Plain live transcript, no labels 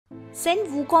Send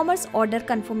WooCommerce order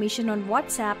confirmation on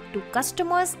WhatsApp to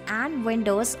customers and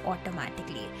vendors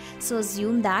automatically. So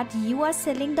assume that you are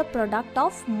selling the product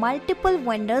of multiple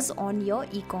vendors on your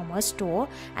e-commerce store,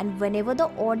 and whenever the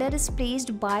order is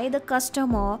placed by the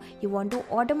customer, you want to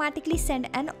automatically send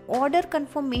an order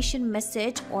confirmation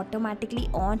message automatically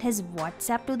on his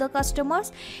WhatsApp to the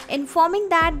customers, informing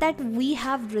that we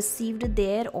have received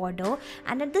their order,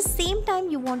 and at the same time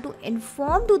you want to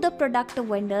inform to the product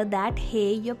vendor that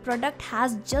hey, your product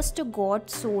has just got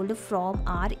sold from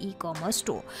our e-commerce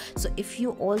store. So if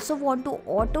you also want to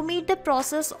automate the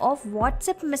process of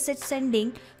WhatsApp message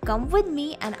sending, come with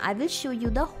me and I will show you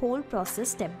the whole process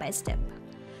step by step.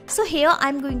 So here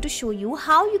I'm going to show you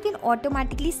how you can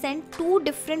automatically send two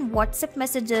different WhatsApp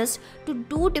messages to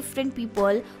two different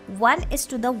people. One is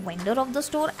to the vendor of the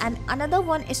store and another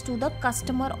one is to the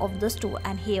customer of the store.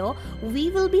 And here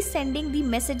we will be sending the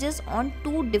messages on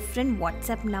two different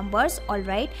WhatsApp numbers,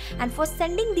 alright. And for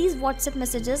sending these WhatsApp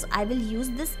messages, I will use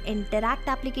this Interact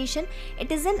application.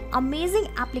 It is an amazing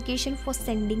application for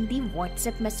sending the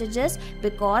WhatsApp messages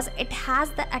because it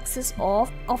has the access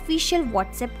of official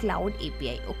WhatsApp Cloud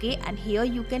API. Okay, and here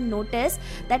you can notice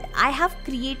that I have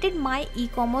created my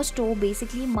e-commerce store,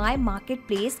 basically my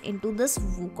marketplace, into this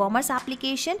WooCommerce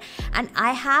application, and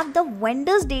I have the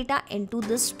vendors data into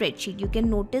this spreadsheet. You can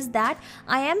notice that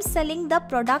I am selling the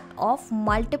product of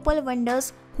multiple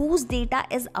vendors whose data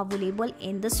is available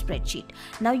in the spreadsheet.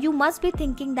 Now you must be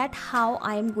thinking that how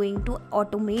I am going to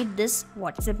automate this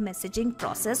WhatsApp messaging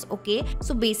process. Okay,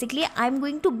 so basically I'm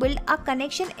going to build a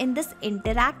connection in this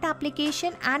Interact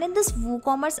application and in this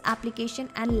WooCommerce application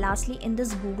and lastly in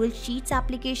this Google Sheets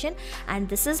application, and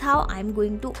this is how I'm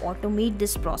going to automate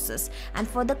this process. And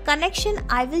for the connection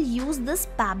I will use this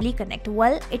Pabbly Connect.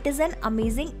 Well, it is an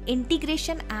amazing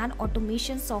integration and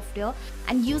automation software,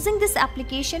 and using this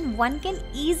application one can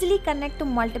easily connect to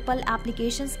multiple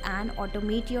applications and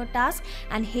automate your task.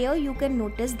 And here you can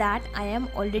notice that I am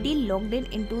already logged in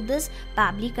into this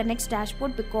Pabbly Connect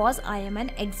dashboard because I am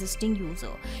an existing user.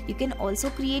 You can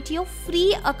also create your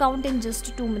free account in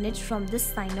just 2 minutes from this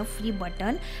sign up free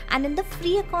button, and in the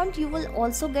free account you will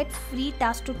also get free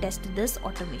task to test this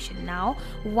automation. Now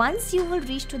once you will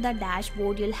reach to the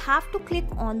dashboard, you'll have to click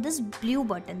on this blue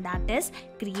button, that is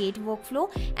create workflow,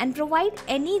 and provide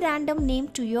any random name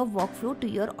to your workflow,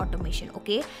 to your automation.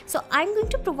 Okay, so I'm going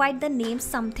to provide the name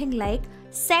something like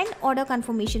send order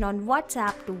confirmation on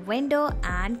WhatsApp to vendor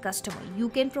and customer. You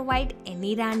can provide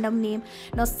any random name.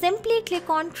 Now simply click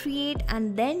on create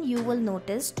and then you will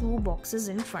notice two boxes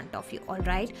in front of you.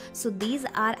 Alright, so these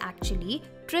are actually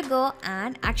trigger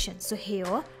and action. So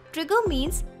here trigger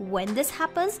means when this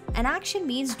happens and action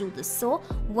means do this. So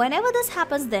whenever this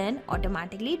happens, then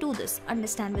automatically do this.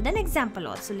 Understand with an example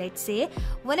also. Let's say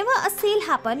whenever a sale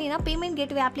happen in a payment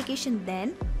gateway application,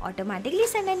 then automatically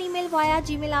send an email via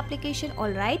Gmail application.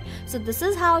 Alright, so this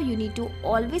is how you need to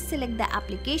always select the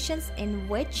applications in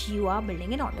which you are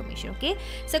building an automation. Okay,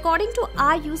 so according to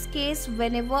our use case,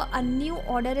 whenever a new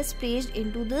order is placed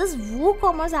into this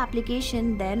WooCommerce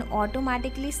application, then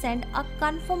automatically send a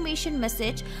confirmation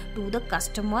message to the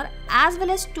customer as well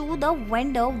as to the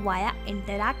vendor via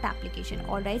Interact application.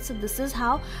 Alright, so this is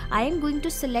how I am going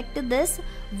to select this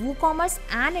WooCommerce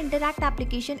and Interact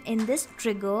application in this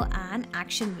trigger and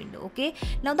action window. Okay,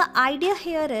 now the idea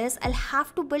here is I'll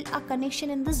have to build a connection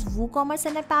in this WooCommerce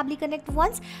and a Pabbly Connect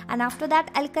once, and after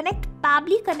that I'll connect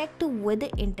Pabbly Connect with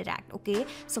the Interact. Okay,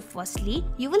 so firstly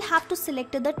you will have to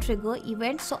select the trigger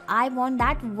event. So I want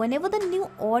that whenever the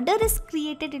new order is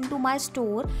created into my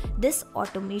store, this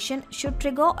automation should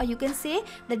trigger, or you can say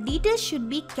the details should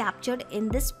be captured in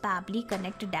this Pabbly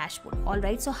Connect dashboard.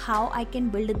 Alright, so how I can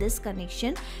build this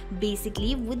connection?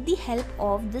 Basically with the help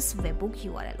of this webhook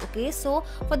URL. Okay, so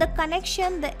for the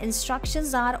connection the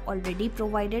instructions are already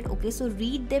provided. Okay, so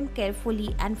read them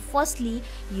carefully, and firstly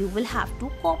you will have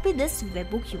to copy this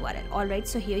webhook URL. Alright,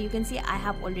 so here you can see I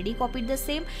have already copied the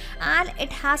same and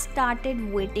it has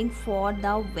started waiting for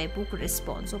the webhook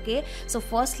response. Okay, so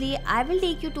firstly I will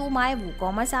take you to my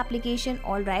WooCommerce application.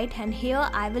 Alright, and here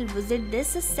I will visit this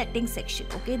settings section.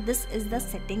 Okay, this is the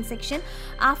settings section.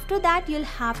 After that you'll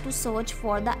have to search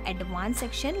for the advanced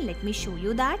section. Let me show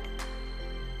you that.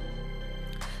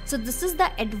 So this is the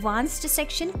advanced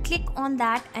section. Click on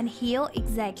that, and here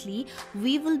exactly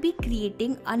we will be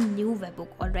creating a new webhook.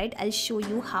 Alright, I'll show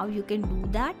you how you can do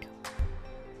that.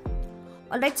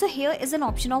 Alright, so here is an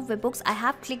option of webhooks. I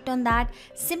have clicked on that.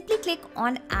 Simply click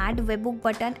on add webhook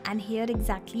button, and here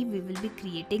exactly we will be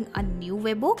creating a new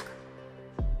webhook.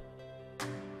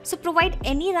 So provide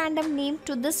any random name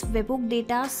to this webhook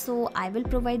data. So I will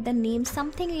provide the name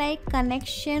something like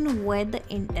connection with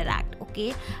interact.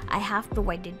 Okay, I have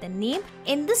provided the name.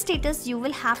 In the status you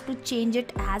will have to change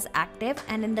it as active,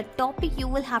 and in the topic you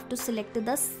will have to select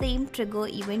the same trigger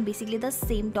event, basically the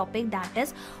same topic, that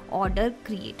is order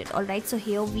created. Alright, so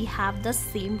here we have the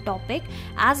same topic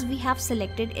as we have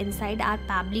selected inside our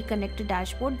Pabbly Connect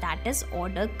dashboard, that is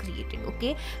order created.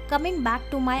 Okay, coming back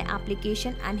to my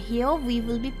application, and here we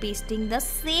will be pasting the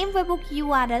same webhook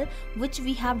URL which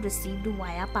we have received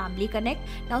via Pabbly Connect.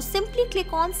 Now simply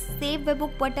click on save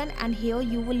webhook button, and here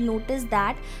you will notice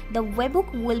that the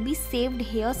webhook will be saved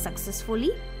here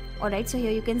successfully. Alright, so here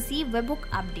you can see webhook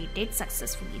updated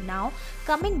successfully. Now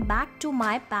coming back to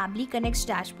my Pabbly Connect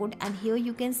dashboard, and here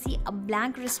you can see a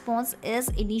blank response is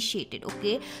initiated.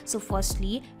 Okay, so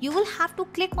firstly you will have to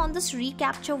click on this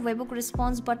recapture webhook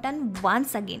response button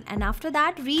once again, and after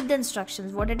that read the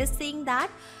instructions. What it is saying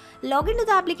that log into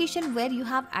the application where you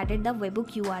have added the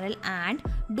webhook URL and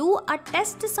do a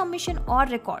test submission or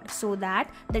record, so that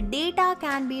the data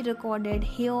can be recorded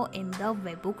here in the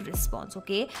webhook response.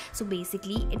 Okay, so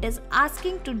basically it is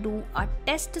asking to do a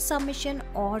test submission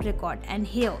or record, and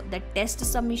here the test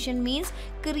submission means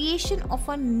creation of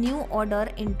a new order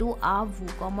into our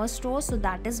WooCommerce store. So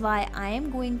that is why I am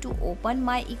going to open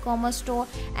my e-commerce store,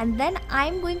 and then I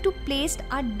am going to place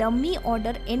a dummy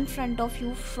order in front of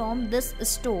you from this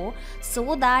store,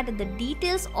 so that the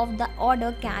details of the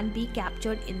order can be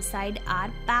captured inside our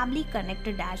Pabbly Connect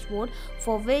dashboard,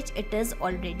 for which it is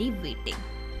already waiting.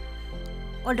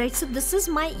 Alright, so this is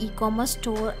my e-commerce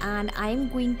store and I am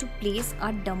going to place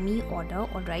a dummy order.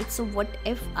 Alright, so what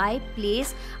if I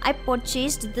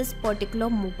purchased this particular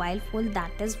mobile phone,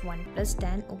 that is OnePlus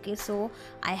 10. Okay, so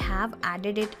I have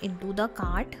added it into the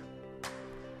cart.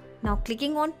 Now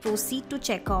clicking on proceed to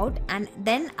checkout, and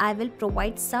then I will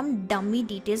provide some dummy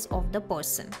details of the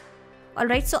person.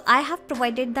 Alright, so I have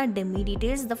provided the dummy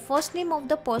details. The first name of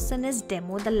the person is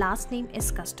demo, the last name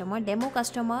is customer, demo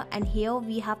customer, and here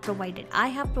I have provided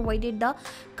the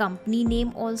company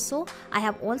name also. I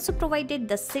have also provided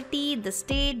the city, the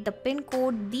state, the pin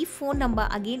code, the phone number.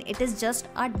 Again, it is just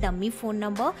a dummy phone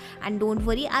number, and don't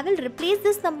worry, I will replace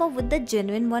this number with the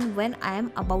genuine one when I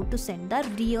am about to send the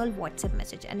real WhatsApp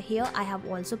message. And here I have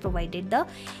also provided the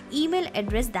email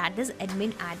address, that is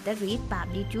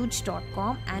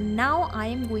admin@pabblytudes.com. and now I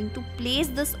am going to place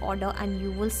this order, and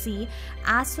you will see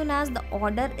as soon as the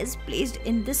order is placed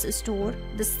in this store,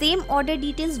 the same order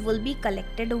details will be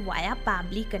collected via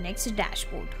Pabbly Connect's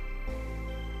dashboard.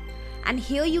 And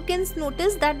here you can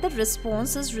notice that the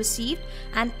response is received,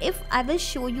 and if I will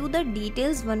show you the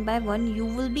details one by one, you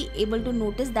will be able to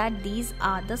notice that these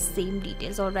are the same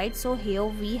details. Alright, so here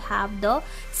we have the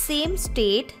same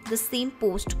state, the same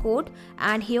postcode,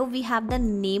 and here we have the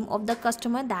name of the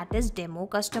customer, that is demo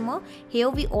customer.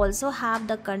 Here we also have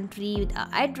the country, the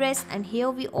address, and here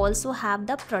we also have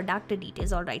the product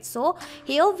details. Alright, so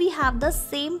here we have the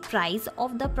same price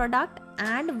of the product,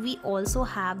 and we also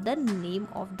have the name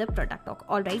of the product.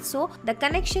 Alright, so the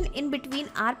connection in between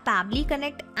our Pabbly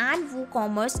Connect and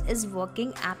WooCommerce is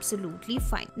working absolutely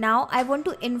fine. Now I want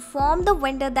to inform the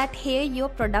vendor that here your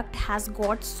product has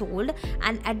got sold,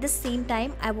 and at the same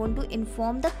time I want to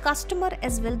inform the customer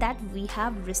as well that we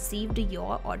have received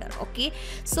your order. Okay,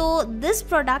 so this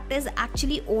product is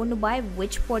actually owned by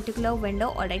which particular vendor.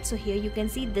 Alright, so here you can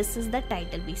see this is the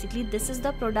title, basically this is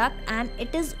the product and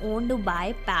it is owned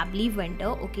by Pabbly vendor.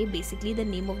 Okay, basically the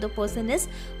name of the person is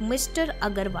Mr.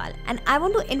 Agarwal, and I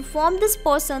want to inform this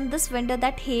person, this vendor,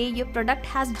 that hey, your product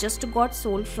has just got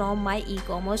sold from my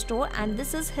e-commerce store, and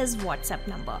this is his WhatsApp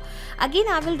number. Again,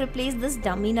 I will replace this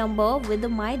dummy number with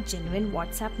my genuine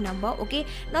WhatsApp number. Okay,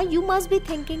 now you must be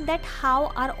thinking that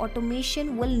how our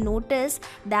automation will notice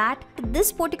that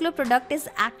this particular product is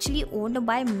actually owned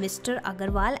by Mr.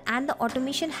 Agarwal, and the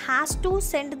automation has to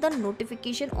send the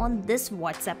notification on this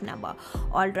WhatsApp number.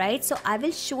 Alright, so I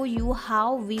will show you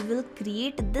how we will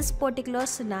create this particular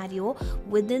scenario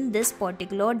within this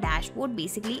particular dashboard,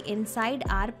 basically inside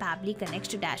our Pabbly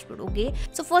Connect dashboard. Okay,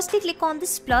 so firstly click on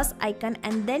this plus icon,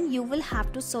 and then you will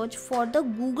have to search for the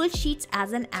Google Sheets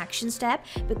as an actions tab,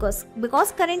 because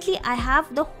currently I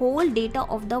have the whole data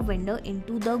of the vendor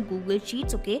into the Google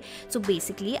Sheets. Okay, so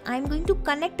basically I am going to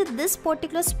connect this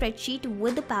particular spreadsheet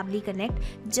with the Pabbly Connect,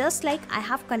 just like I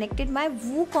have connected my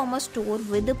WooCommerce store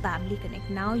with the Pabbly Connect.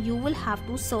 Now you will have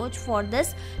to search for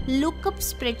this lookup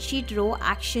spreadsheet row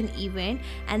action event,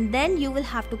 and then you will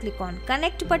have to click on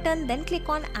connect button, then click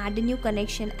on add a new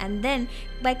connection, and then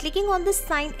by clicking on this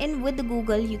sign in with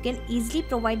Google, you can easily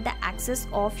provide the access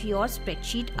of your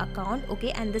spreadsheet account.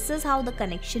 Okay, and this is how the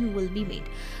connection will be made.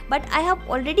 But I have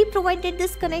already provided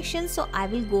this connection, so I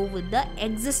will go with the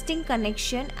existing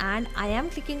connection and I am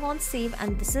clicking on save,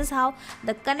 and this is how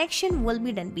the connection will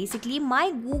be done. Basically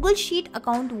my Google Sheet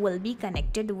account will be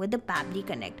connected with the Pabbly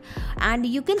Connect, and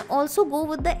you can also go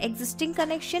with the existing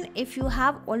connection if you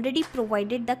have already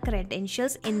provided the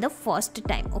credentials in the first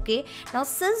time. Okay, now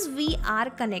since we are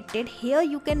connected, here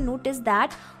you can notice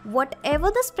that whatever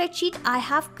the spreadsheet I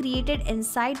have created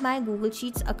inside my Google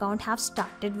Sheets account have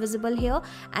started visible here,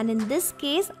 and in this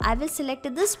case I will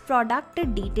select this product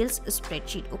details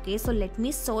spreadsheet. Okay, so let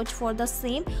me search for the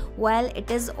same. Well, it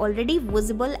is already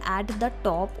visible at the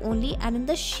top only, and in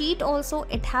the sheet also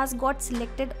it has got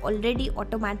selected already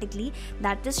automatically,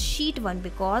 that is sheet 1,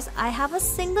 because I have a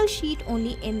single sheet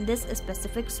only in this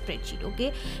specific spreadsheet.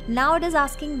 Okay, now it is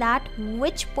asking that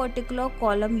which particular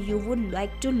column you would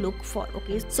like to look for.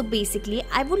 Okay, so basically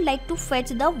I would like to fetch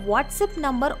the WhatsApp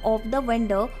number of the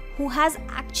vendor who has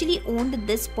actually owned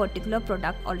this particular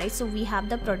product. Alright, so we have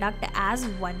the product as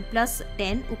OnePlus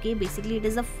 10. Okay, basically it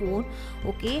is a phone.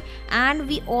 Okay, and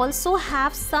we also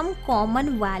have some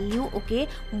common value, okay,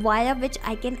 via which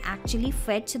I can actually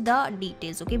fetch the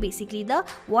details. Okay, basically the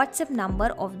WhatsApp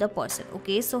number of the person.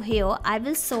 Okay, so here I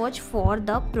will search for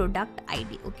the product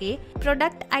ID. Okay,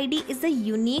 product ID is a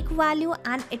unique value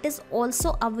and it is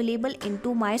also available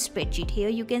into my spreadsheet. Here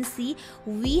you can see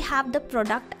we have the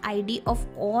product ID of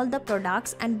all the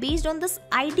products, and based on this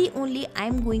ID only I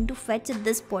am going to fetch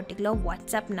this particular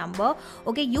WhatsApp number.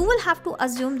 Okay, you will have to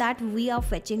assume that we are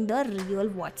fetching the real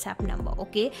WhatsApp number.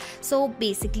 Okay, so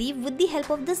basically with the help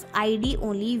of this ID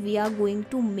only we are going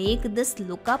to make this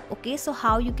lookup. Okay, so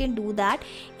how you can do that?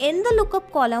 In the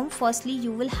lookup column, firstly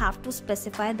you will have to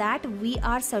specify that we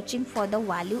are searching for the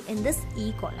value in this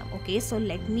E column. Okay, so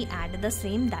let me add the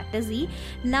same, that is E.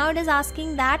 Now it is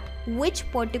asking that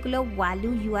which particular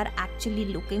value you are actually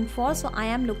looking for. So I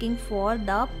am looking for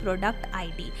the product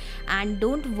ID, and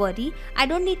don't worry, I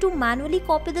don't need to manually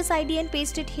copy this ID and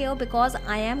paste it here because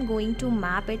I am going to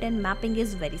map it, and mapping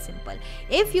is very simple.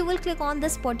 If you will click on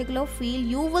this particular field,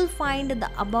 you will find the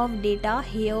above data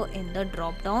here in the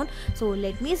drop down. So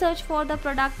let me search for the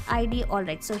product ID.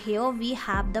 Alright, so here we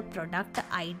have the product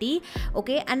ID.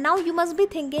 Okay, and now you must be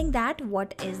thinking that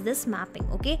what is this mapping?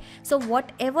 Okay, so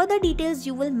whatever the details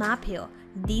you will map here,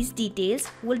 these details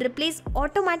will replace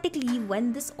automatically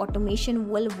when this automation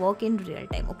will work in real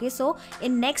time. Okay, so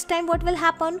in next time what will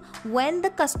happen, when the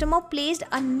customer placed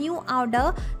a new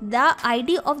order, the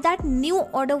ID of that new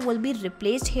order will be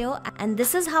replaced here, and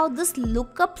this is how this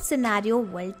lookup scenario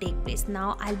will take place.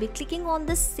 Now I'll be clicking on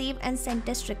this save and send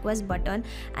test request button,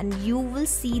 and you will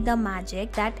see the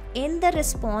magic that in the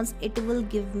response it will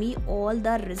give me all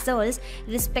the results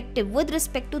with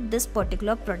respect to this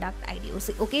particular product ID.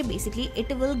 Okay, basically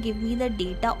it will give me the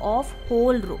data of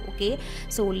whole row. Okay,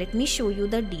 so let me show you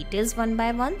the details one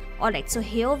by one. Alright, so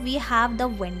here we have the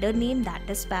vendor name, that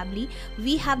is Pabbly.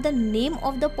 We have the name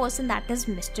of the person, that is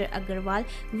Mr. Agarwal.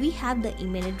 We have the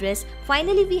email address.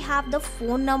 Finally we have the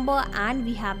phone number, and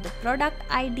we have the product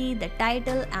ID, the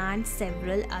title, and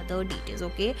several other details.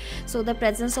 Okay, so the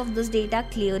presence of this data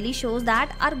clearly shows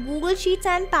that our Google Sheets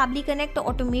and Pabbly Connect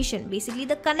automation, basically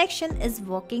the connection is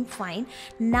working fine.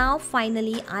 Now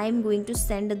finally I am going to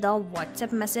send the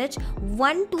WhatsApp message,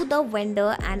 one to the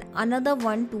vendor and another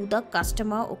one to the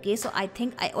customer. Okay, so I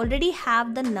think I already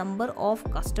have the number of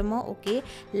customer. Okay,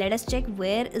 let us check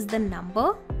where is the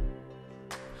number.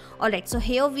 Alright, so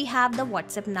here we have the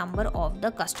WhatsApp number of the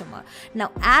customer.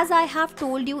 Now as I have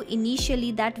told you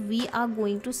initially that we are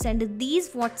going to send these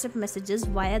WhatsApp messages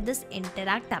via this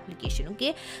interact application.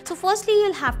 Okay, so firstly you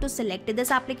will have to select this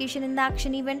application in the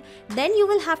action event, then you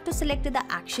will have to select the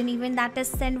action event, that is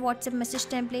send WhatsApp message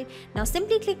template. Now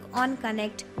simply click on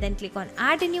connect, then click on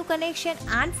add a new connection,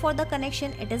 and for the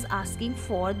connection it is asking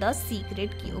for the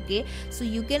secret key. Okay, so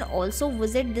you can also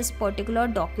visit this particular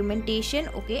documentation.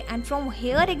 Okay, and from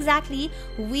here exactly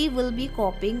we will be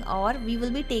copying, or we will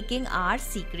be taking our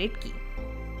secret key.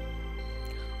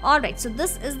 Alright, so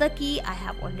this is the key I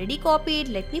have already copied.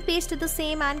 Let me paste the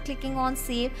same and clicking on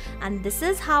save, and this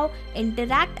is how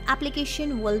Interact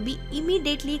application will be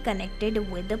immediately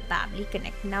connected with the Pabbly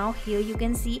Connect. Now here you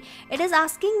can see it is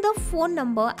asking the phone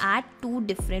number at two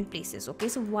different places. Okay,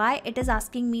 so why it is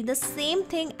asking me the same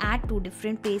thing at two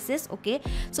different places? Okay,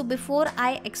 so before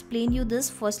I explain you this,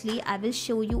 firstly I will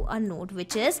show you a note,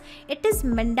 which is it is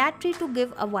mandatory to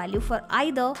give a value for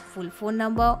either full phone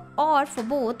number or for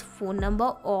both phone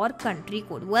number or country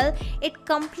code. Well, it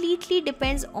completely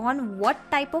depends on what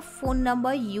type of phone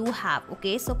number you have.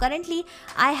 Okay, so currently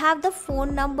I have the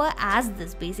phone number as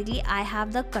this. Basically I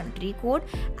have the country code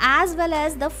as well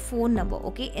as the phone number.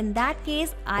 Okay, in that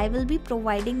case I will be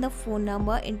providing the phone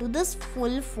number into this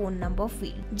full phone number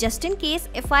field. Just in case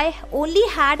if I only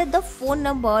had the phone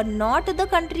number, not the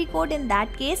country code, in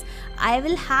that case I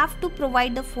will have to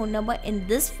provide the phone number in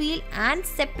this field and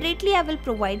separately I will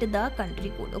provide the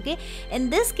country code. Okay, in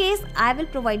this case I will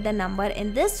provide the number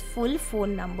in this full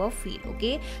phone number field.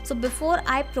 Okay, so before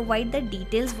I provide the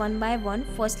details one by one,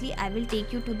 firstly I will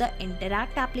take you to the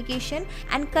Interact application,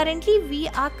 and currently we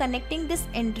are connecting this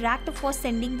Interact for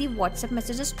sending the WhatsApp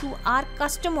messages to our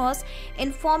customers,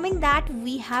 informing that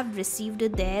we have received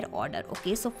their order.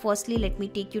 Okay, so firstly let me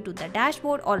take you to the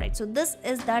dashboard. Alright, so this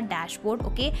is the dashboard.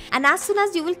 Okay, and as soon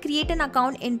as you will create an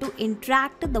account into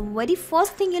Interact, the very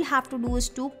first thing you'll have to do is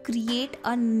to create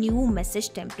a new message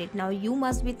template. Now you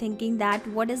must be thinking that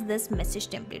what is this message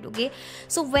template? Okay,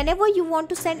 so whenever you want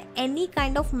to send any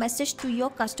kind of message to your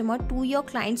customer, to your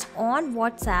clients on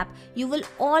WhatsApp, you will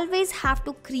always have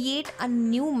to create a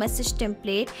new message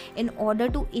template in order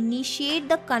to initiate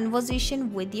the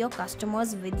conversation with your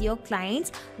customers, with your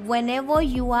clients, whenever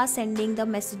you are sending the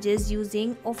messages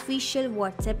using official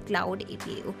WhatsApp Cloud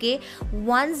API. Okay,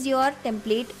 once your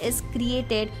template is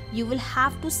created, you will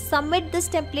have to submit this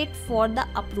template for the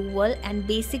approval, and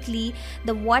basically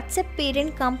the WhatsApp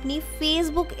parent company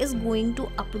Facebook is going to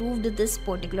approve this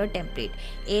particular template.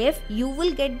 If you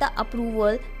will get the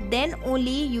approval, then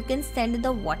only you can send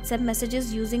the WhatsApp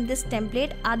messages using this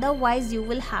template. Otherwise you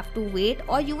will have to wait,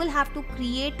 or you will have to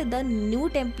create the new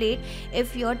template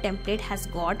if your template has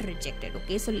got rejected.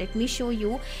 Okay, so let me show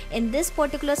you in this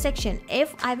particular section.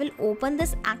 If I will open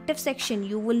this active section,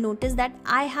 you will notice that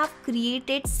I have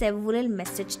created several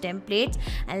message templates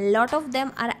and a lot of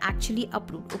them are actually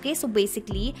approved. Okay, so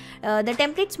basically the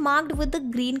templates marked with the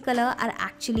green color are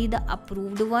actually the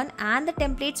approved one, and the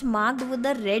templates marked with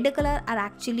the red color are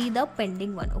actually the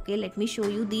pending one. Okay, let me show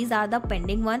you. These are the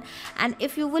pending one, and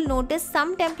if you will notice,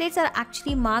 some templates are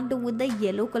actually marked with the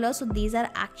yellow color, so these are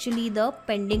actually the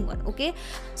pending one. Okay,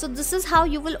 so this is how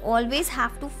you will always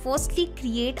have to firstly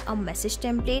create a message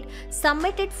template,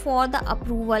 submit it for the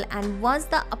approval, and once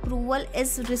the approval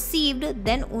is received,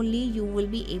 then only you will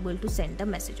be able to send the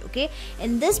message. Okay,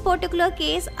 in this particular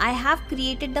case I have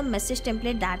created the message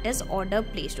template that is order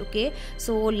placed. Okay,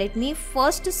 so let me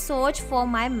first search for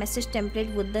my message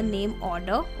template with the name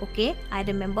order. Okay, I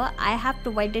remember I have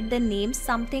provided the name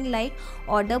something like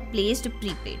order placed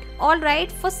prepaid.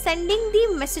 Alright, for sending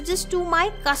the messages to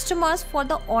my customers for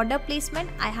the order placement,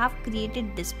 I have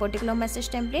created this particular message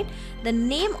template. The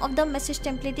name of the message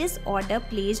template is order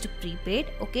placed prepaid.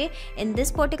 Okay, in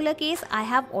this particular case I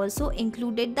have also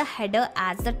included the header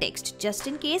as the text, just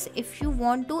in case if you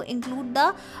want to include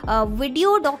the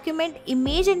video document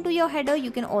image into your header,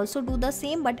 you can also do the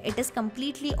same, but it is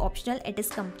completely optional. It is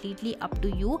completely up to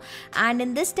you. And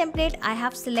in this template I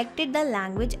have selected the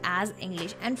language as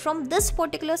English, and from this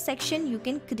particular section you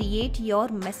can create your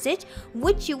message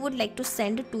which you would like to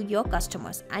send to your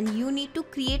customers, and you need to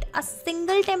create a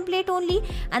single template only,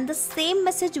 and the same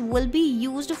message will be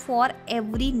used for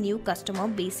every new customer.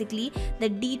 Basically the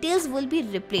details will be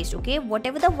replaced. Okay,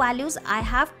 whatever the values I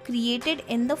have created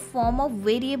in the form of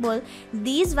variable,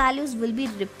 these values will be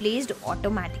replaced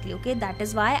automatically. Okay, that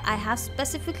is why I have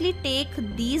specifically take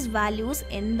these values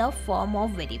in the form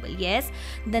of variable. Yes,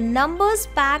 the numbers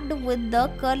packed with the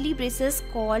curly braces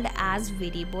called as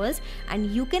variables,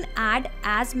 and you can add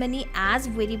as many as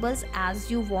variables as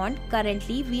you want.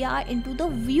 Currently we are into the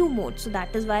view mode, so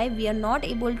that is why we are not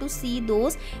able to see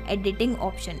those editing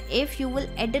option. If you will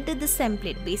edit this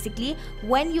template, basically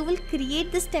when you will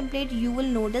create this template, you will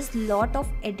notice lot of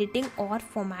editing or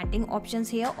formatting options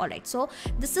here. Alright, so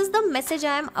this is the message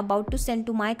I am about to send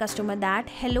to my customer, that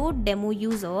hello demo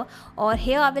user, or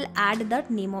here I will add the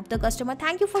name of the customer,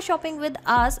 thank you for shopping with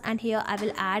us, and here I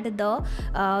will add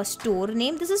the store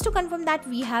name. This is to confirm that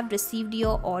we have received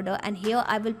your order, and here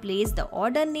I will place the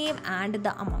order name and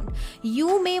the amount.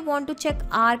 You may want to check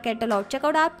our catalog, check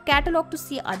out our catalog to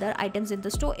see other items in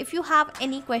the store. If you have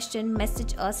any question,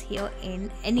 message us here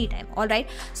in any time. Alright,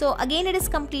 So again, it is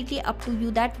completely up to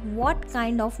you that what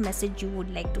kind of message you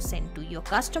would like to send to your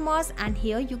customers. And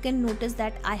here you can notice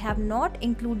that I have not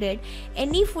included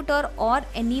any footer or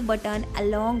any button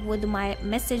along with my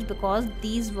message because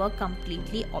these were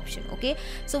completely optional. Okay,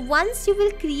 so once you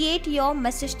will create your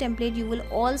message template, you will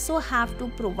also have to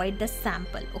provide the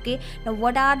sample. Okay, now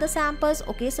what are the samples?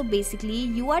 Okay, so basically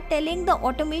you are telling the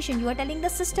automation, you are telling the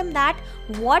system that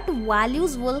what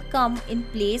values will come in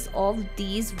place of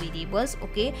these variables.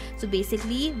 Okay, so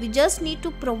basically we just need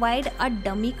to provide a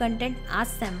dummy content as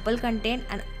sample content,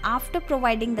 and after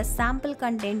providing the sample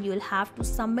content, you will have to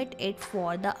submit it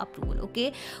for the approval.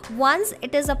 Okay, once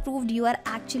it is approved, you are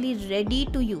actually ready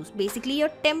to use. Basically your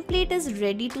template is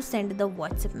ready to send the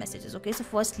WhatsApp messages. Okay, so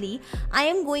firstly I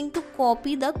am going to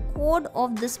copy the code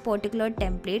of this particular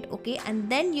template. Okay, and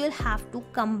then you'll have to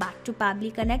come back to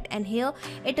Pabbly Connect, and here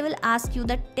it will ask you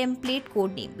the template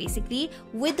code name, basically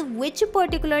with which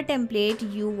particular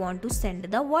template you want to send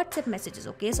the WhatsApp messages.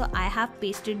 Okay, so I have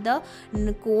pasted the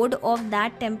code of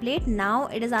that template. Now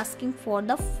it is asking for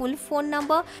the full phone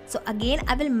number. So again,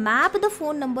 I will map the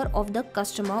phone number of the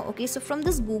customer. Okay, so from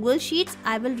this Google Sheets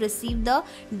I will receive the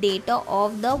data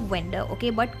of the vendor. Okay,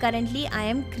 but currently I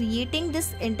am creating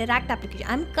this interact application,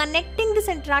 I am connecting this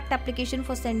interact application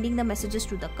for sending the messages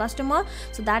to the customer.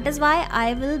 So that is why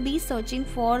I will be searching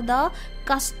for the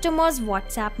customer's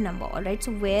WhatsApp number. Alright,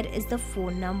 so where is the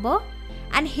phone number?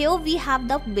 And here we have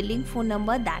the billing phone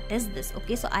number, that is this.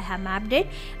 Okay, so I have mapped it,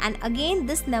 and again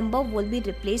this number will be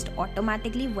replaced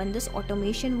automatically when this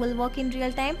automation will work in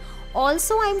real time.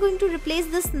 Also, I'm going to replace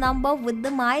this number with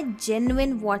my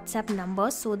genuine WhatsApp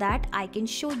number so that I can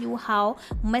show you how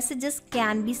messages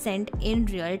can be sent in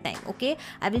real time. Okay,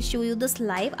 I will show you this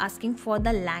live, asking for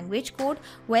the language code.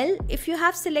 Well, if you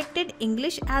have selected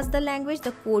English as the language,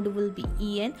 the code will be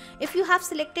EN. If you have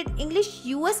selected English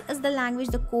US as the language,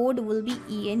 the code will be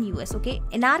EN US. Okay,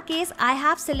 in our case I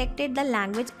have selected the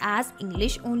language as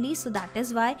English only, so that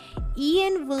is why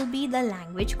EN will be the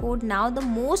language code. Now the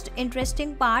most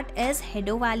interesting part is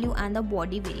header value and the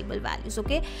body variable values.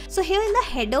 Okay, so here in the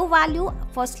header value,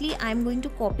 firstly I am going to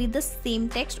copy the same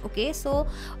text. Okay, so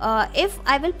if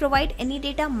I will provide any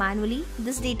data manually,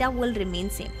 this data will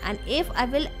remain same, and if I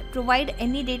will provide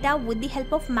any data with the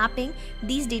help of mapping,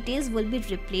 these details will be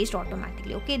replaced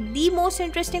automatically. Okay, the most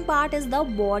interesting part is the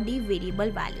body variable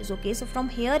values. Okay, so from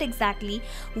here exactly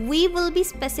we will be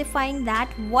specifying that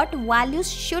what values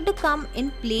should come in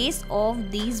place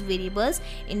of these variables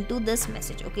into this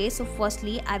message. Okay, so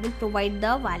firstly I will provide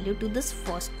the value to this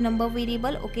first number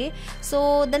variable. Okay,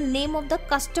 so the name of the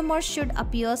customer should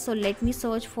appear, so let me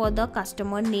search for the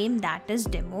customer name, that is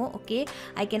demo. Okay,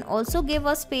 I can also give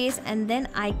a space, and then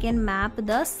I can map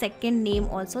the second name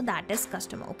also, that is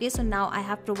customer. Okay, so now I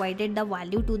have provided the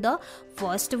value to the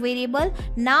first variable.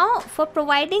 Now for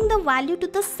providing the value to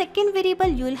the second variable,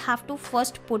 you will have to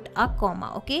first put a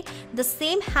comma. Okay, the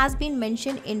same has been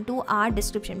mentioned into our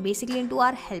description, basically into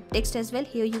our help text as well.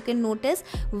 Here you can notice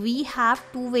we have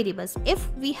two variables. If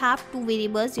we have two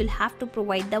variables, you'll have to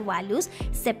provide the values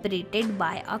separated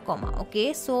by a comma.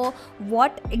 Okay, so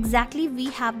what exactly we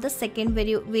have the second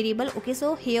variable? Okay,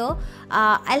 so here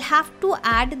I'll have to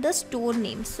add the store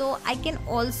name, so I can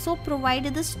also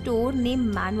provide the store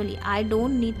name manually. I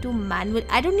don't need to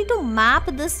map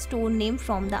this store name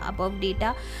from the above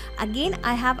data. Again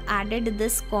I have added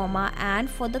this comma, and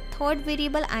for the third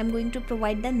variable I'm going to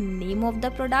provide the name of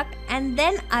the product, and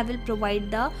then I will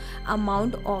provide the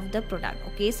amount of the product.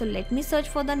 Okay, so let me search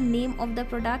for the name of the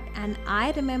product, and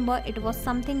I remember it was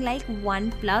something like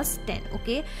 1 plus 10.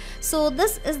 Okay, so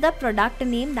this is the product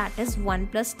name, that is 1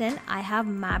 plus 10. I have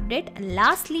mapped it, and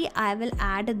lastly I will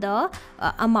add the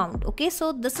amount. Okay,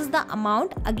 so this is the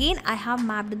amount. Again I have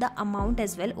mapped the amount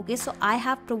as well. Okay, so I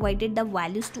have provided the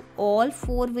values to all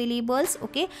four variables.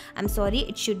 Okay, I'm sorry,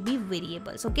 it should be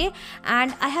variables. Okay,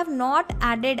 and I have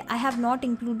not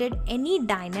included any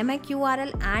dynamic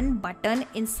URL and button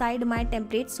inside my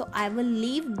template, so I will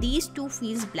leave these two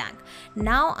fields blank.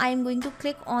 Now I am going to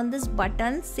click on this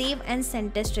button, save and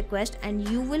send test request, and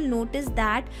you will notice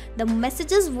that the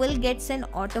messages will get sent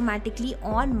automatically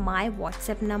on my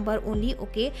WhatsApp number only.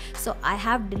 Okay, so I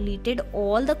have deleted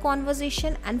all the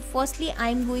conversation, and firstly I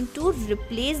am going to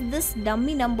replace this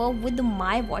dummy number with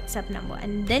my WhatsApp number,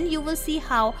 and then you will see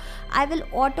how I will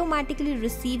automatically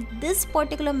receive this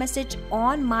particular message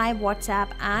on my WhatsApp,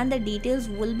 and the details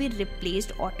will be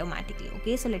replaced automatically.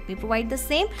 Okay, so let me provide the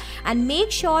same, and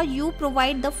make sure you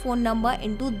provide the phone number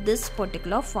into this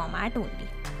particular format only.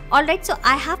 Alright, so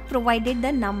I have provided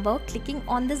the number. Clicking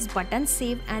on this button,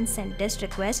 save and send test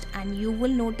request, and you will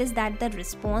notice that the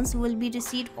response will be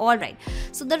received. Alright,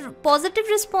 so the positive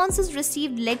response is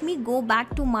received. Let me go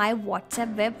back to my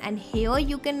WhatsApp web, and here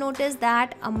you can notice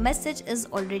that a message is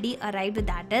already arrived,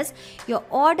 that is, your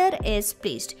order is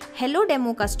placed. Hello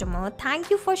demo customer, thank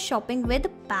you for shopping with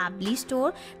Pabbly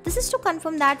store. This is to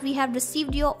confirm that we have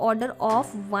received your order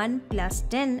of 1 plus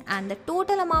 10 and the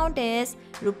total amount is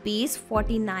rupees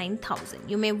 49,000.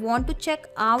 You may want to check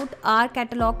out our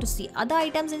catalog to see other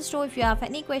items in store. If you have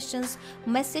any questions,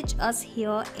 message us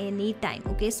here anytime.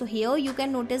 Okay, so here you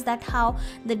can notice that how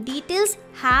the details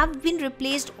have been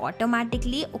replaced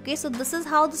automatically. Okay, so this is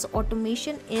how this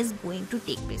automation is going to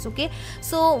take place. Okay,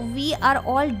 so we are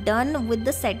all done with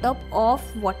the setup of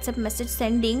WhatsApp message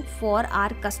sending for our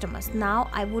customers. Now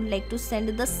I would like to send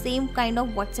the same kind of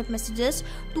WhatsApp messages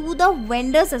to the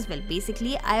vendors as well.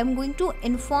 Basically, I am going to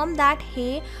inform that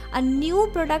hey, a new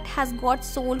product has got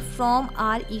sold from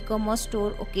our e-commerce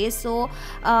store. Okay, so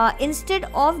instead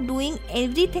of doing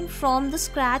everything from the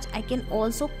scratch, I can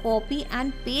also copy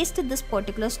and paste this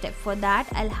particular step. For that,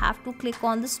 I'll have to click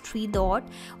on this three dot.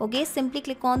 Okay, simply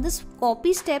click on this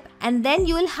copy step, and then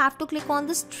you will have to click on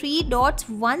this three dots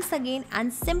once again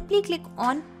and simply click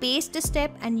on paste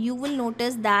step, and you will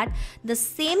notice that the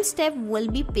same step will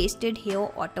be pasted here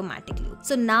automatically.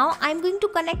 So now I'm going to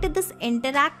connect this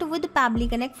interact with Pabbly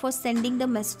Connect for sending the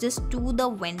messages to the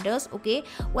vendors. Okay,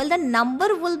 well, the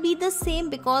number will be the same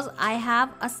because I have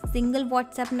a single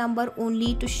WhatsApp number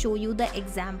only to show you the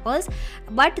examples,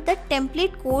 but the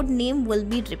template code name will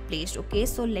be replaced. Okay,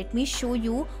 so let me show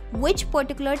you which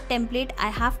particular template I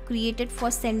have created for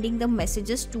sending the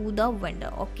messages to the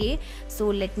vendor. Okay, so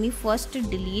let me first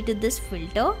delete this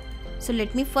filter. So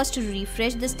let me first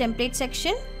refresh this template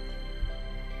section.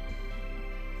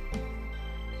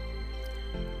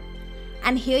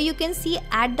 And here you can see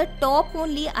at the top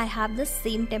only I have the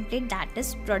same template, that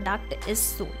is product is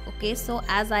sold. Okay, so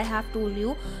as I have told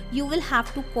you, you will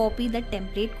have to copy the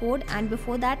template code, and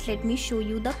before that let me show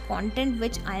you the content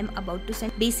which I am about to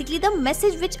send. Basically the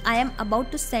message which I am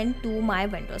about to send to my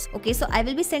vendors. Okay, so I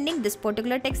will be sending this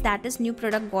particular text, that is new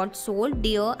product got sold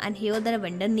dear, and here the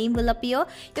vendor name will appear.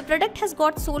 Your product has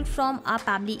got sold from our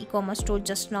Pabbly e-commerce store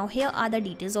just now. Here are the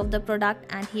details of the product,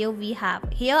 and here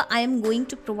I am going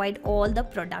to provide all the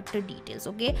product details.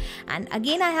 Okay, and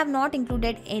again I have not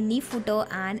included any footer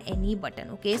and any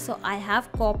button. Okay, so I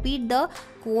have copied the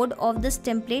code of this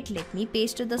template. Let me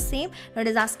paste the same. Now it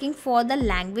is asking for the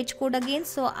language code again,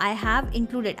 so I have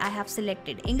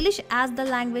selected English as the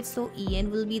language, so EN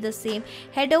will be the same.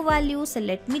 Header value, so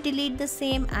let me delete the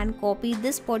same and copy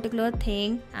this particular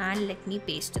thing and let me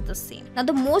paste the same. Now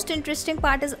the most interesting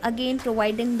part is again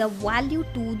providing the value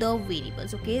to the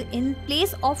variables. Okay, in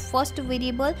place of first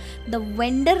variable, the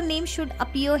vendor name should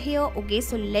appear here. Okay,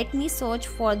 so let me search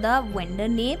for the vendor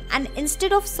name, and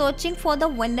instead of searching for the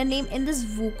vendor name in this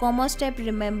WooCommerce tab,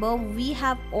 remember we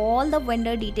have all the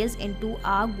vendor details into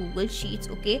our Google Sheets.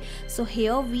 Okay, so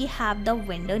here we have the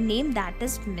vendor name, that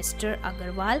is Mr.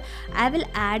 Agarwal. I will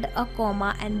add a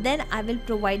comma and then I will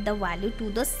provide the value to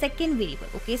the second variable.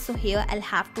 Okay, so here I'll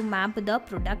have to map the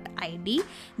product ID,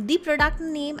 the product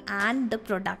name and the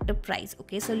product price.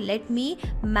 Okay, so let me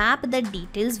map the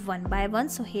details one by one.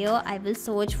 So here I will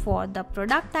search for the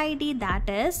product ID, that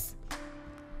is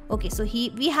okay, so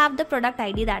we have the product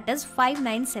ID, that is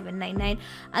 59799.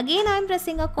 Again I am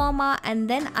pressing a comma and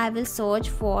then I will search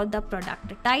for the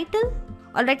product title.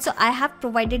 Alright, so I have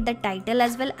provided the title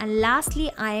as well, and lastly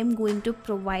I am going to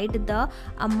provide the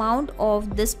amount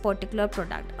of this particular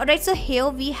product. Alright, so here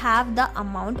we have the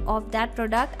amount of that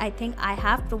product. I think I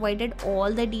have provided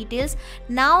all the details.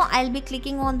 Now I'll be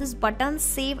clicking on this button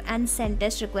save and send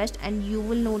test request, and you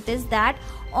will notice that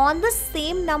on the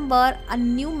same number a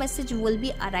new message will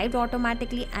be arrived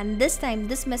automatically, and this time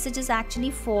this message is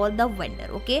actually for the vendor.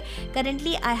 Okay,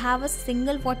 currently I have a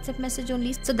single WhatsApp message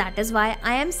only, so that is why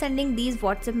I am sending these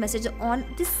WhatsApp messages on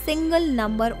this single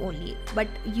number only, but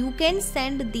you can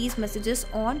send these messages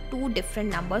on 2 different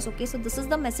numbers. Okay, so this is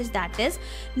the message, that is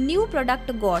new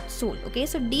product got sold. Okay,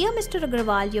 so dear Mr.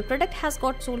 Agarwal, your product has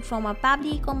got sold from our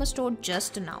Pabbly e-commerce store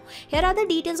just now. Here are the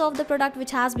details of the product which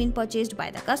has been purchased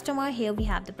by the customer. Here we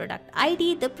have have the product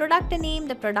ID, the product name,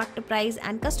 the product price,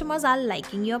 and customers are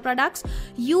liking your products,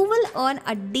 you will earn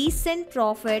a decent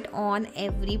profit on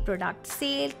every product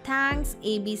sale thanks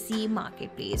ABC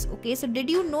marketplace. Okay, so did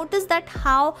you notice that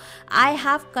how I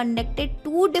have conducted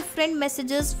two different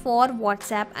messages for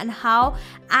WhatsApp and how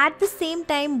at the same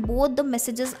time both the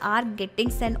messages are getting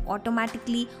sent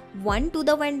automatically, one to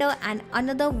the vendor and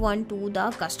another one to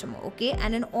the customer. Okay,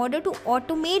 and in order to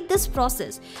automate this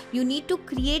process, you need to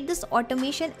create this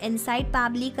automation inside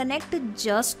Pabbly Connect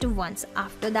just once.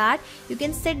 After that, you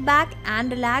can sit back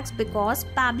and relax because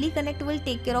Pabbly Connect will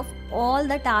take care of all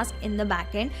the tasks in the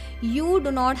backend. You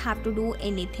do not have to do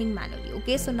anything manually.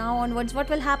 Okay, so now onwards, what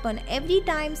will happen? Every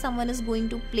time someone is going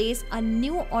to place a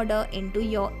new order into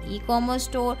your e-commerce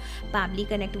store, Pabbly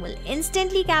Connect will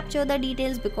instantly capture the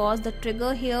details because the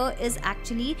trigger here is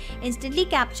actually instantly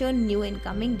capture new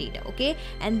incoming data. Okay,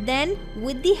 and then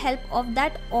with the help of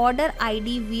that order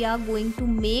ID, we are going to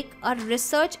make a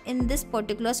research in this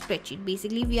particular spreadsheet.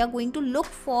 Basically, we are going to look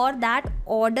for that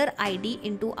order ID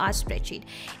into our spreadsheet.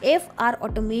 If our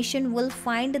automation will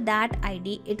find that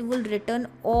ID, it will return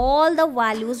all the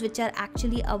values which are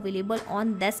actually available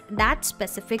on that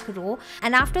specific row.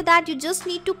 And after that, you just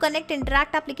need to connect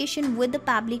interact application with the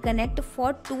Pabbly Connect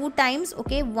for 2 times.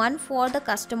 Okay, one for the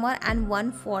customer and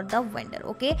one for the vendor.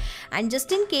 Okay, and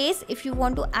just in case if you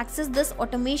want to access this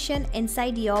automation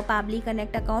inside your Pabbly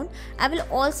Connect account, I will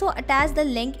also attach the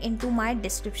link into my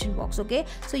description box. Okay,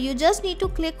 so you just need to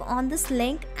click on this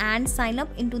link and sign up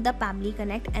into the Pabbly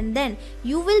Connect, and then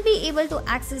you will be able to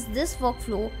access this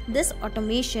workflow, this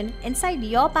automation inside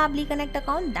your Pabbly Connect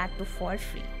account, that too for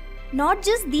free. Not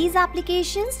just these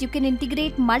applications, you can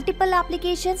integrate multiple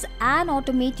applications and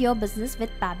automate your business with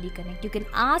Pabbly Connect. You can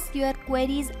ask your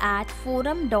queries at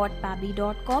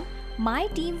forum.pabbly.com. My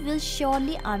team will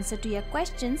surely answer to your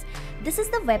questions. This is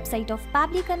the website of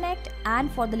Pabbly Connect, and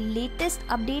for the latest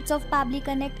updates of Pabbly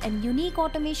Connect and unique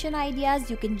automation ideas,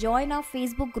 you can join our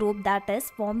Facebook group, that is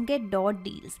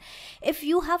formget.deals. If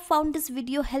you have found this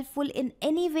video helpful in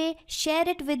any way, share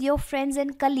it with your friends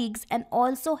and colleagues and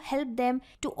also help them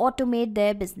to automate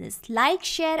their business. Like,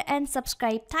 share and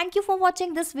subscribe. Thank you for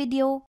watching this video.